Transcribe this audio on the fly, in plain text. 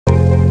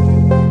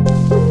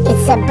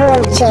a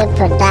Boomche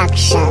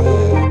production.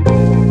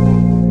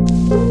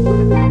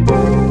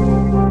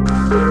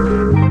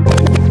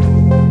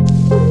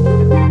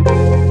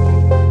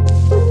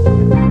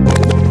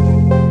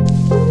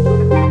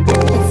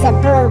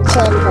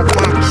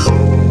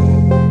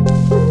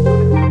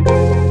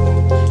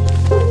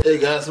 Hey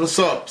guys, what's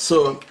up?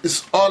 So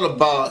it's all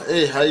about,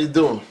 hey, how you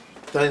doing?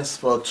 Thanks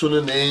for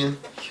tuning in.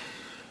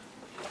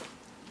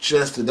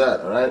 Cheers to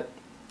that, alright?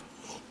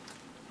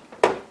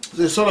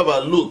 So it's all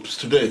about loops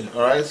today,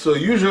 alright? So I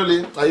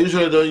usually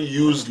don't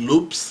use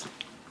loops.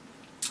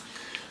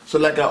 So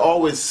like I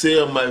always say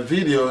on my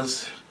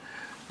videos,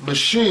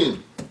 Maschine,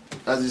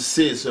 as you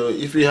see. So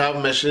if you have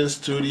Maschine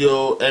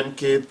Studio,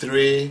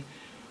 MK3,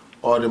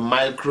 or the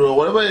micro,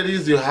 whatever it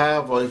is you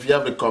have, or if you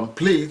have the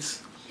complete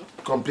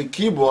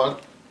keyboard,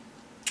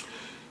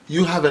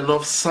 you have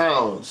enough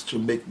sounds to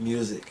make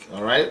music,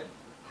 alright?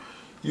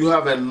 You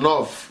have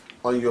enough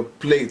on your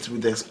plate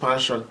with the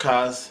expansion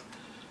cards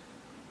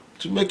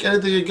to make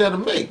anything you gotta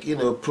make. You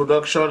know,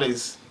 production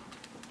is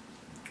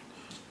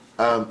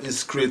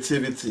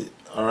creativity,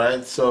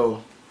 alright?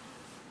 So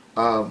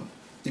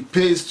it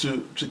pays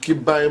to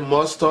keep buying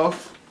more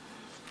stuff,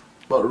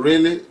 but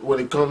really when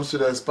it comes to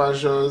the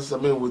expansions, I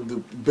mean, with the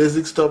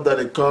basic stuff that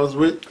it comes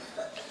with,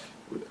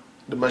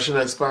 the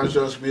Maschine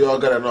expansions, we all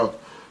got enough.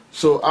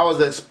 So I was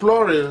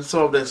exploring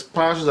some of the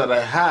expansions that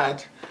I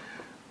had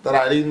that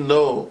I didn't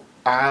know.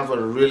 I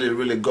haven't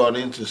really gone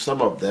into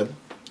some of them.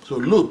 So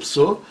loops.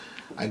 So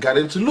I got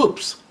into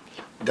loops.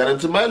 Got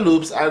into my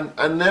loops, and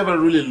I never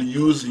really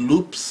used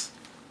loops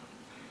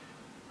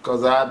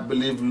because I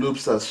believe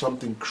loops are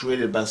something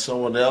created by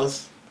someone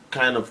else,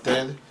 kind of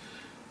thing.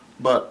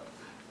 But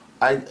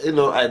I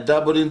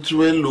dabbled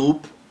into a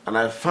loop, and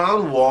I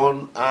found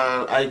one,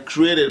 and I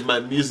created my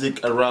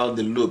music around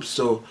the loop.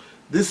 So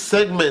this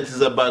segment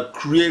is about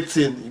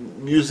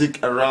creating music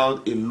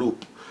around a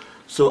loop.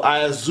 So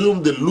I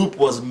assume the loop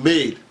was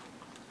made.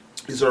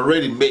 It's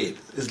already made.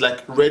 It's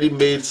like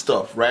ready-made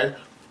stuff, right?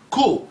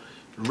 Cool.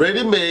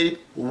 Ready-made,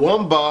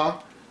 1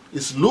 bar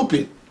is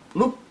looping.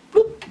 Loop,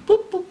 loop,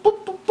 boop, boop,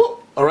 boop, boop, boop.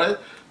 All right?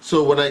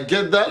 So when I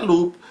get that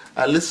loop,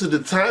 I listen to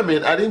the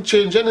timing. I didn't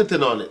change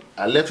anything on it.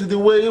 I left it the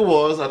way it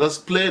was. I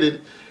just played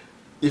it.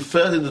 It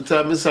fell into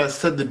timing, so I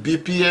set the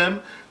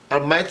BPM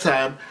and my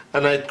time,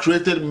 and I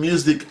created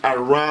music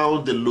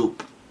around the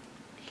loop.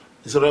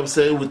 You see what I'm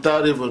saying?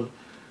 Without even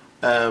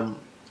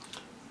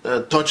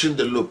touching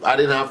the loop. I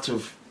didn't have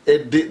to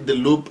edit the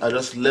loop. I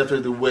just left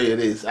it the way it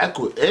is. I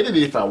could edit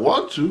it if I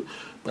want to,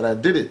 but I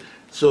did it.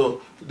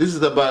 So this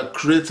is about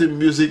creating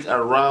music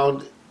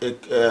around a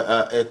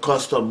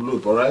custom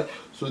loop. All right.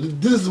 So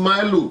this is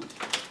my loop.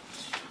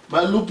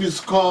 My loop is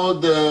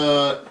called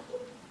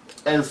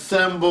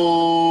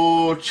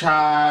Ensemble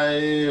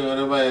Chai,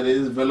 whatever it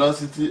is,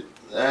 Velocity,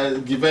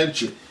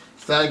 Givenchy,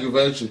 Style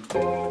Givenchy.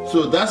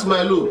 So that's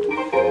my loop.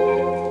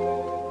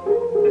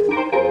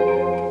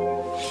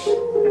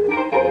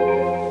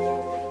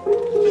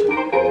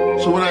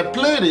 So when I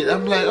played it,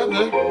 I'm like,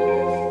 okay.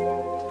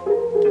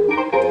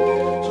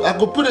 So I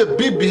could put a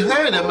beat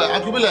behind it. I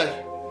could be like,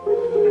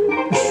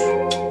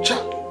 cha,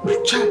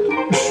 cha,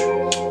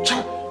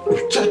 cha,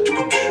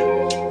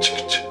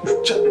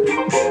 cha,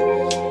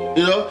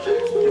 you know,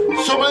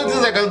 so many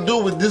things I can do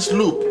with this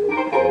loop.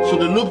 So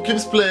the loop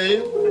keeps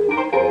playing.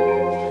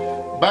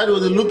 By the way,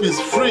 the loop is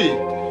free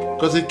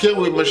because it came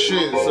with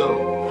Maschine,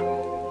 so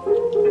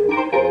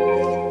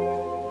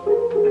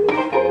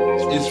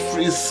it's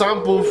free, it's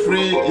sample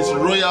free, it's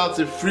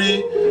royalty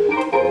free.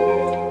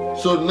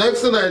 So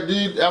next thing I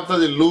did after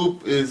the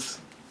loop is,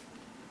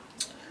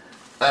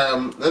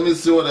 let me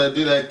see what I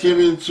did. I came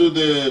into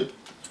the,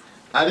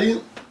 I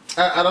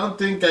don't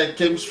think I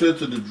came straight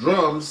to the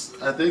drums.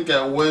 I think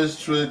I went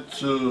straight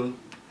to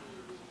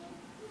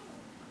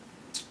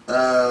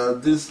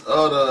this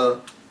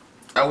other,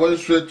 I went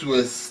straight to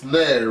a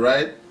snare,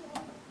 right?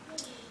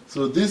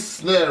 So this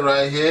snare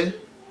right here,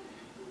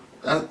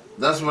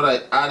 that's what I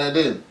added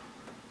in.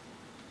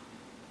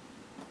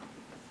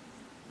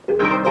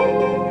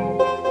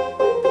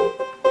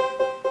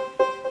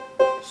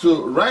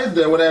 So right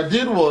there, what I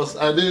did was,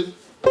 I did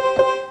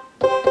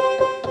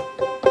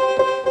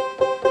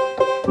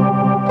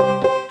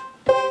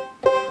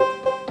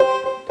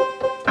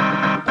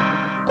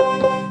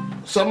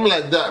something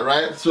like that,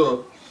 right?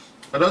 So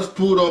I just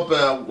pulled up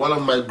one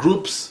of my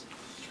groups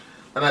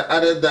and I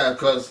added that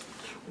because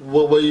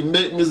when you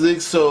make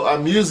music, so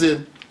I'm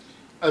using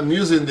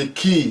the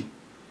key.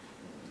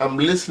 I'm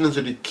listening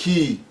to the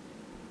key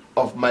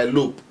of my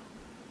loop.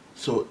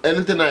 So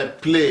anything I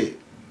play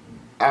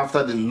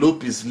after the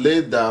loop is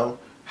laid down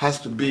has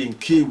to be in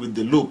key with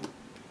the loop.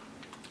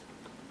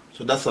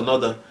 So that's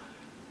another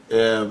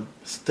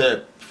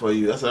step for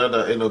you. That's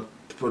another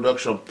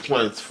production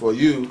point for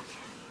you.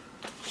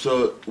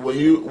 So when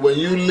you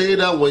lay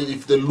down,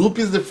 if the loop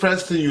is the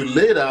first thing you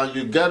lay down,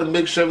 you got to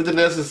make sure everything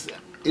else is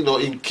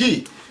in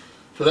key.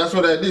 So that's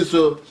what I did.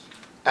 So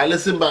I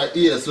listen by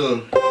ear.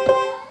 So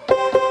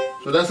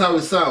that's how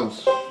it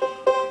sounds.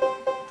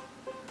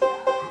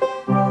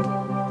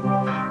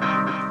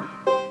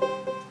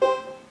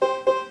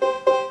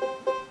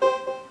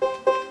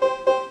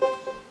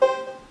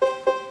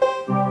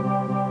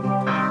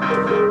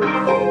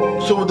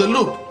 So with the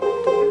loop,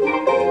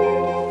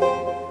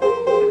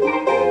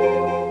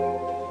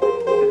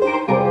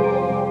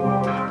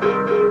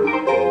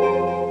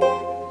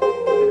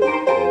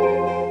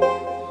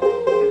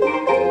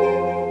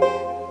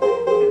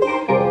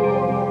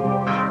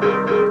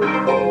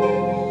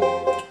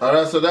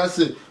 alright, so that's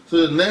it.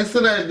 So the next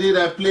thing I did,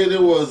 I played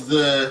it was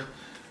the,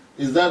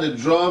 is that the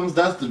drums?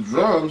 That's the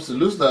drums. It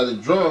looks like the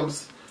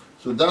drums.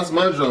 So that's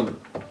my drum.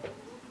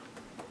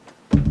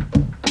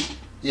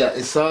 Yeah,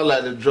 it sounds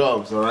like the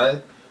drums,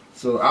 alright?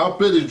 So I'll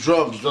play the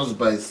drums just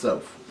by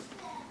itself.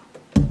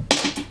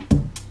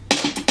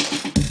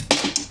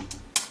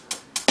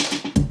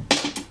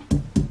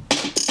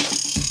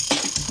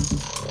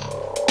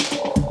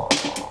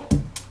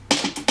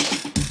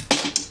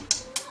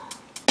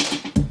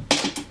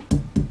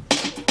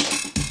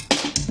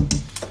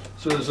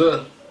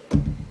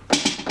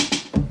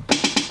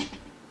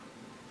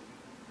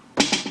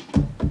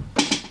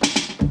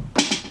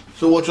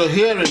 So what you're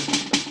hearing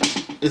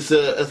is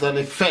an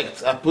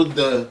effect. I put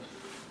the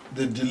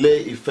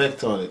delay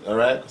effect on it,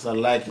 alright? Because I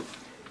like it.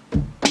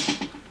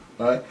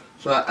 Alright?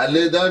 So I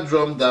lay that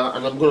drum down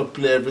and I'm gonna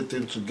play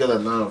everything together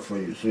now for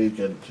you so you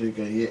can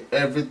hear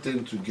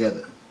everything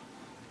together.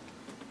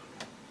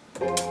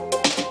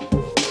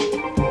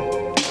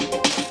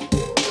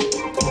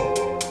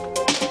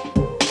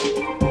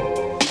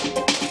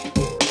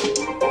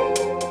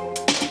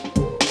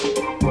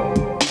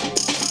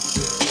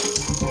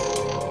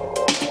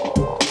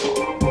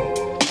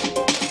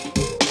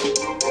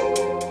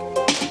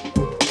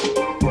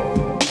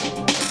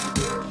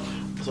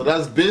 So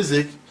that's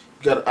basic.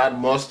 You gotta add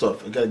more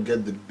stuff. You gotta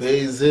get the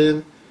bass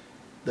in.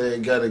 Then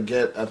you gotta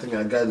get, I think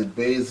I got the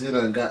bass in.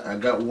 I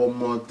got one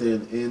more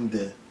thing in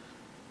there.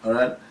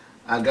 Alright?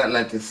 I got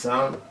like a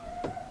sound.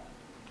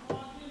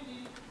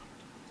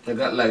 I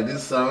got like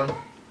this sound.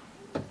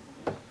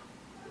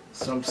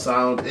 Some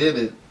sound in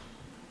it.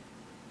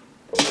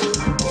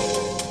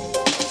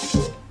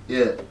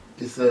 Yeah,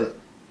 it's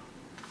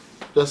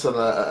just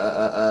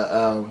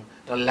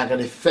like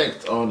an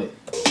effect on it.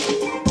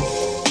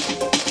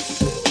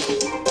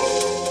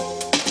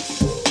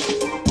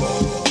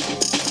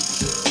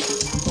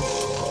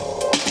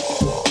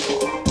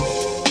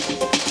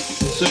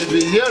 So if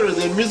you hear it,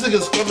 the music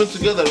is coming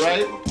together,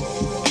 right?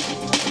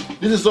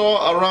 This is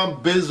all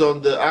around based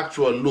on the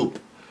actual loop.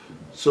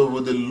 So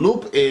with the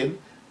loop in,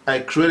 I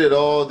created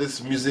all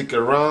this music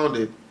around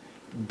it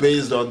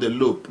based on the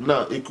loop.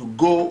 Now it could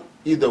go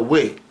either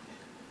way.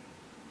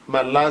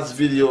 My last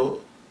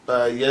video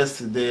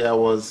yesterday,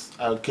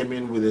 I came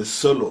in with a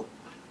solo.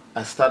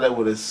 I started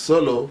with a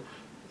solo,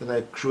 and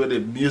I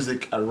created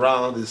music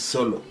around the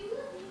solo.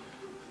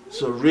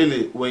 So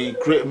really, when you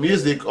create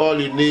music,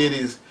 all you need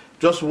is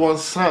just one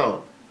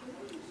sound.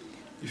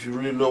 If you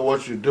really know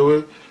what you're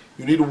doing,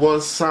 you need one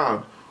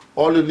sound.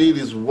 All you need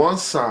is one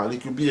sound.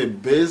 It could be a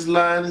bass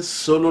line, a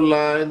solo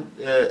line,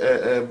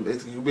 it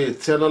could be a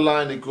tenor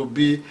line, it could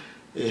be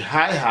a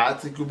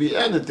hi-hat, it could be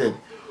anything.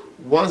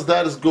 Once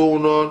that is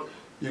going on,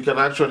 you can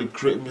actually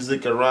create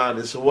music around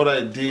it. So what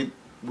I did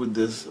with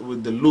this,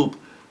 with the loop,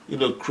 you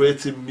know,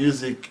 creating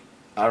music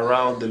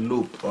around the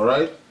loop,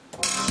 alright?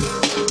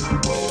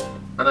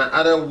 And I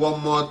added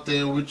one more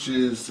thing, which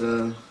is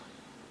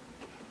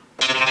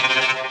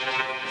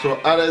so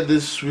I added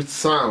this sweet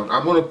sound.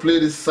 I'm gonna play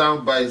this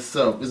sound by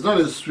itself. It's not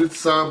a sweet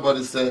sound, but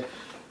it's a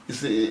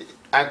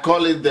I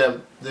call it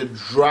the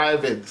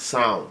driving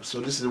sound.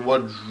 So this is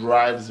what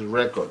drives the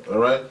record,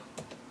 alright?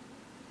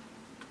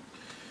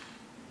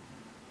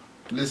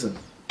 Listen.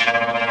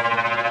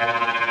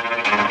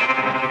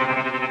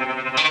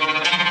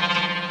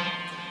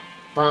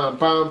 Pam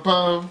pam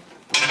pam.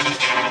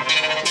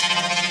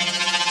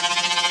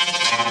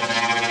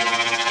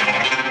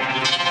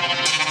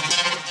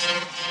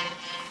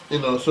 You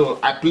know, so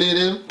I played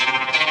it.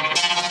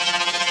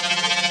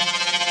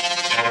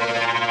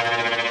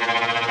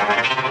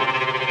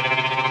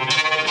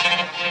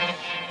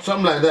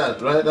 Something like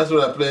that, right? That's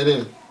what I played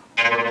in.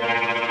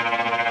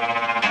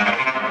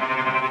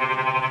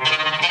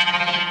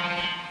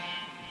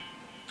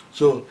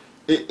 So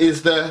it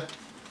is the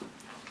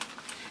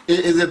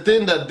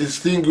thing that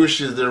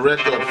distinguishes the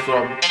record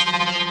from.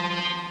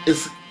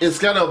 It's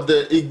kind of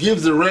it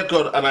gives the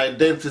record an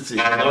identity.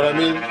 You know what I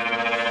mean?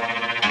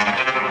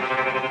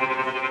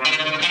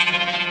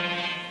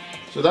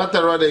 So that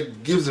already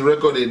gives the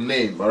record a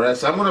name, alright?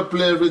 So I'm going to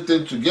play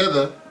everything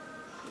together.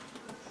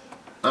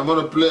 I'm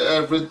going to play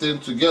everything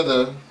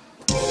together.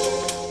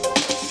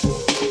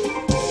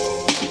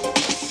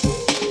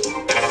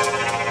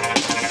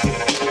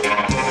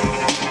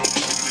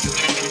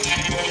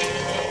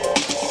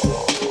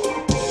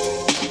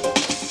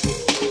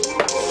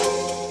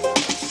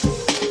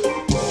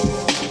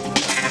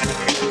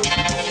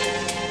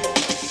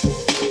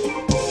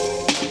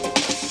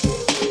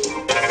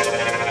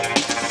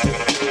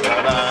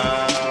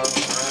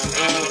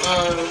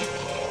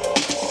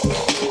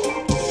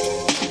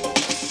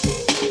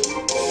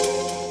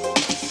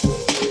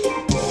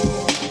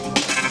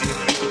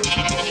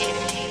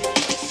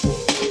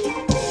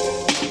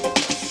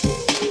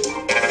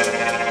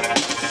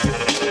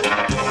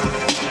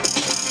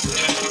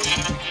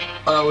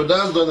 with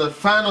that done, the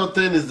final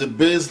thing is the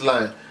bass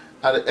line.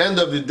 At the end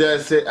of the day, I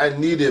say I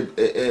need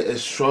a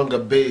stronger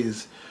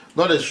bass.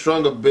 Not a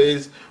stronger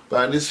bass,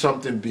 but I need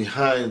something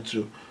behind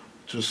to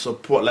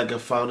support, like a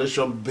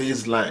foundation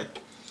bass line.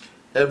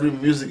 Every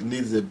music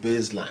needs a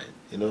bass line,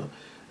 you know.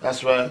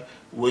 That's why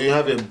when you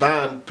have a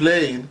band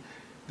playing,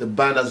 the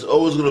band is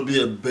always going to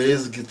be a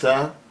bass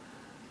guitar,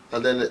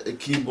 and then a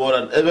keyboard,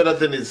 and every other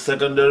thing is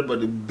secondary,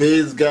 but the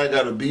bass guy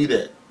got to be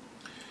there.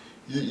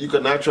 You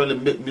can actually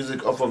make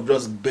music off of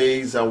just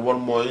bass and one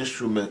more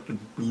instrument. Could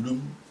be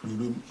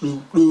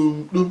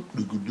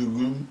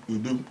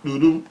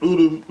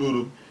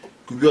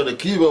on the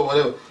keyboard,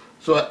 whatever.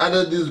 So I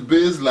added this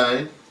bass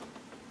line.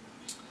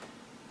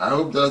 I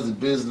hope that's the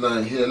bass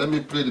line here. Let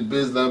me play the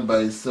bass line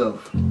by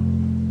itself.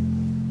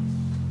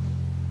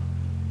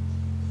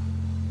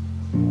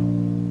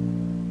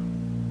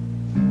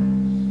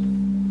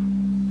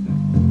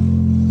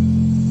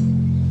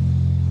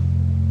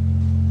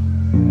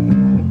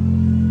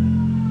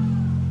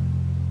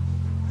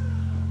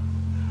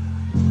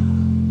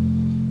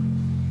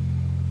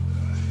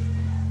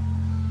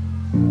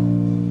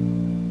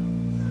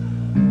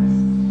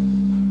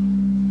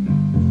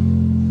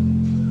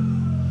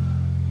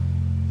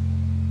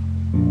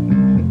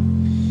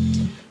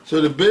 So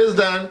the bass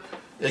line,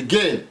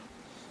 again,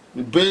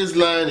 the bass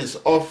line is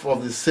off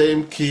of the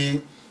same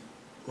key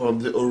from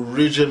the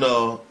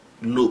original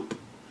loop.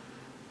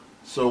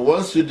 So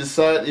once you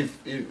decide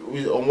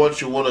on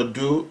what you want to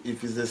do,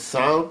 if it's a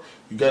sound,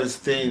 you got to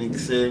stay in the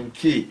same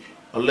key,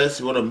 unless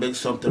you want to make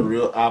something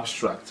real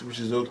abstract, which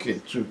is okay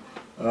too.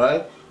 All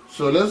right.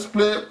 So let's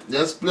play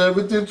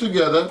everything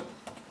together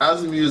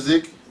as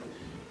music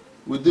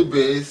with the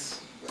bass.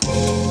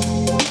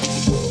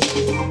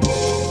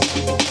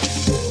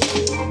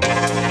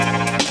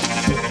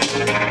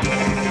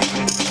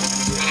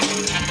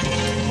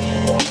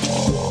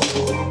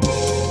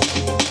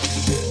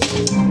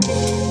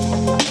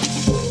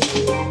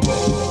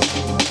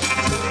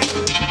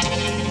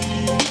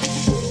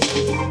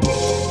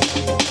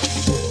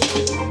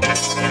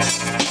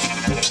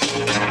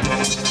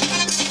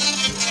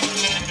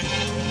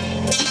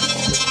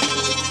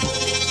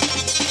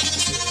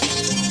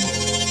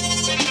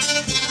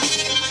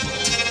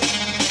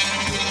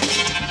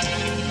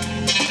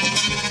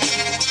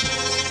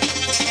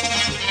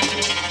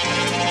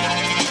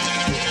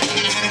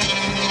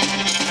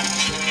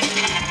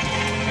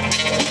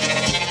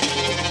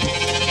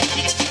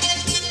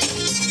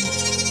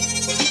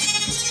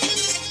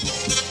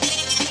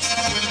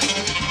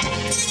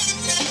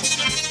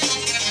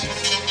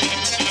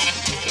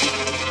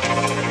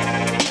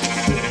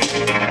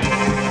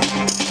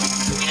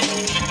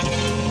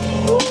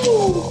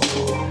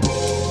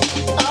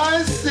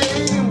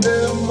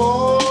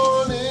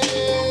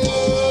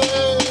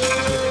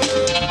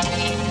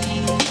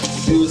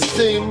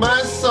 Sing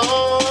my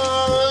song,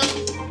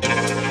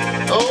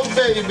 oh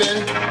baby,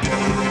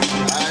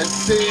 I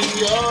sing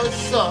your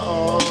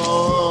song.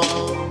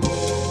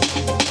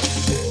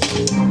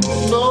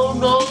 No,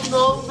 no,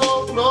 no,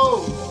 no,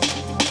 no.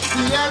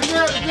 See, I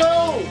gotta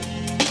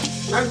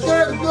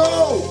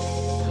go.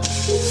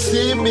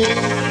 See me,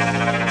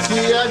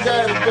 see, I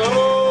gotta go.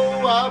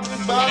 I'll be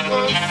back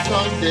on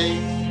Sunday.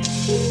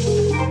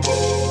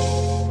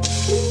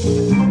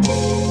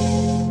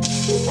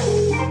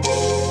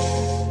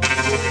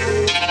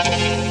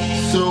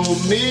 So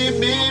me,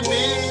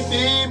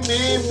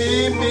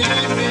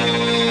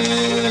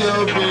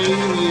 oh baby.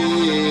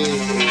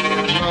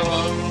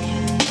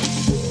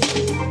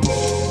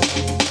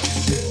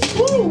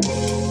 Woo.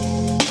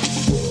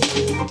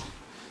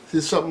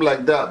 See, something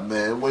like that,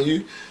 man. When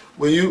you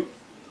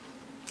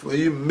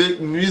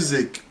make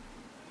music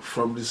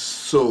from the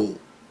soul,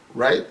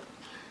 right?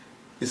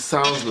 It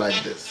sounds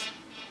like this.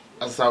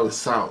 That's how it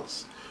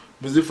sounds.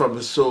 Music from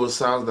the soul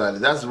sounds like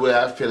it. That's the way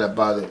I feel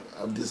about it,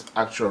 of this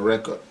actual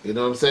record. You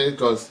know what I'm saying?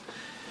 Because,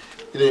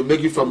 you know, make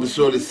it from the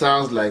soul, it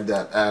sounds like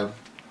that.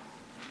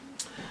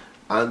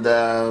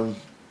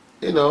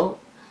 You know,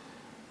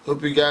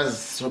 hope you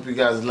guys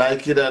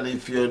like it. And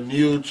if you're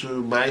new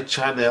to my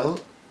channel,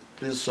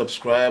 please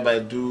subscribe. I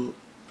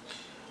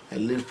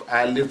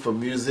live for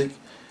music.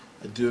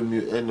 I do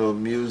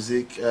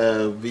music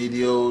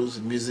videos,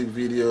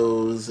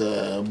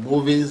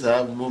 movies. I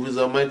have movies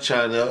on my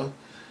channel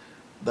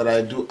that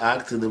I do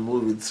act in the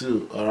movie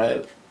too. All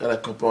right, got a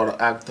couple of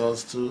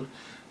actors too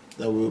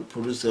that will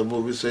produce a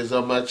movie, so it's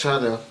on my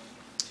channel.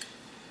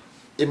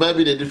 It might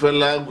be in a different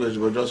language,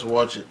 but just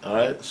watch it. All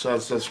right, so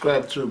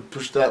subscribe to,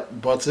 push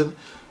that button,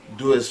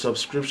 do a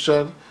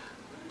subscription,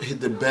 hit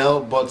the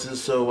bell button,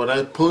 so when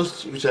I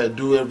post, which I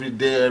do every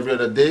day, every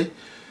other day,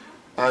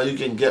 you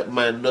can get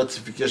my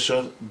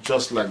notification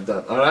just like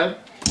that. All right,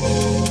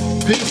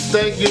 peace,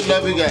 thank you,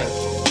 love you guys,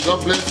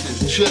 God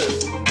bless you,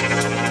 cheers.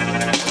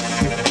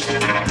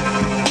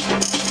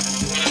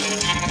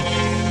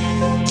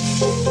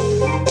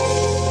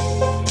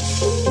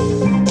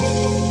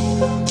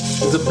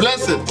 It's a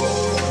blessing.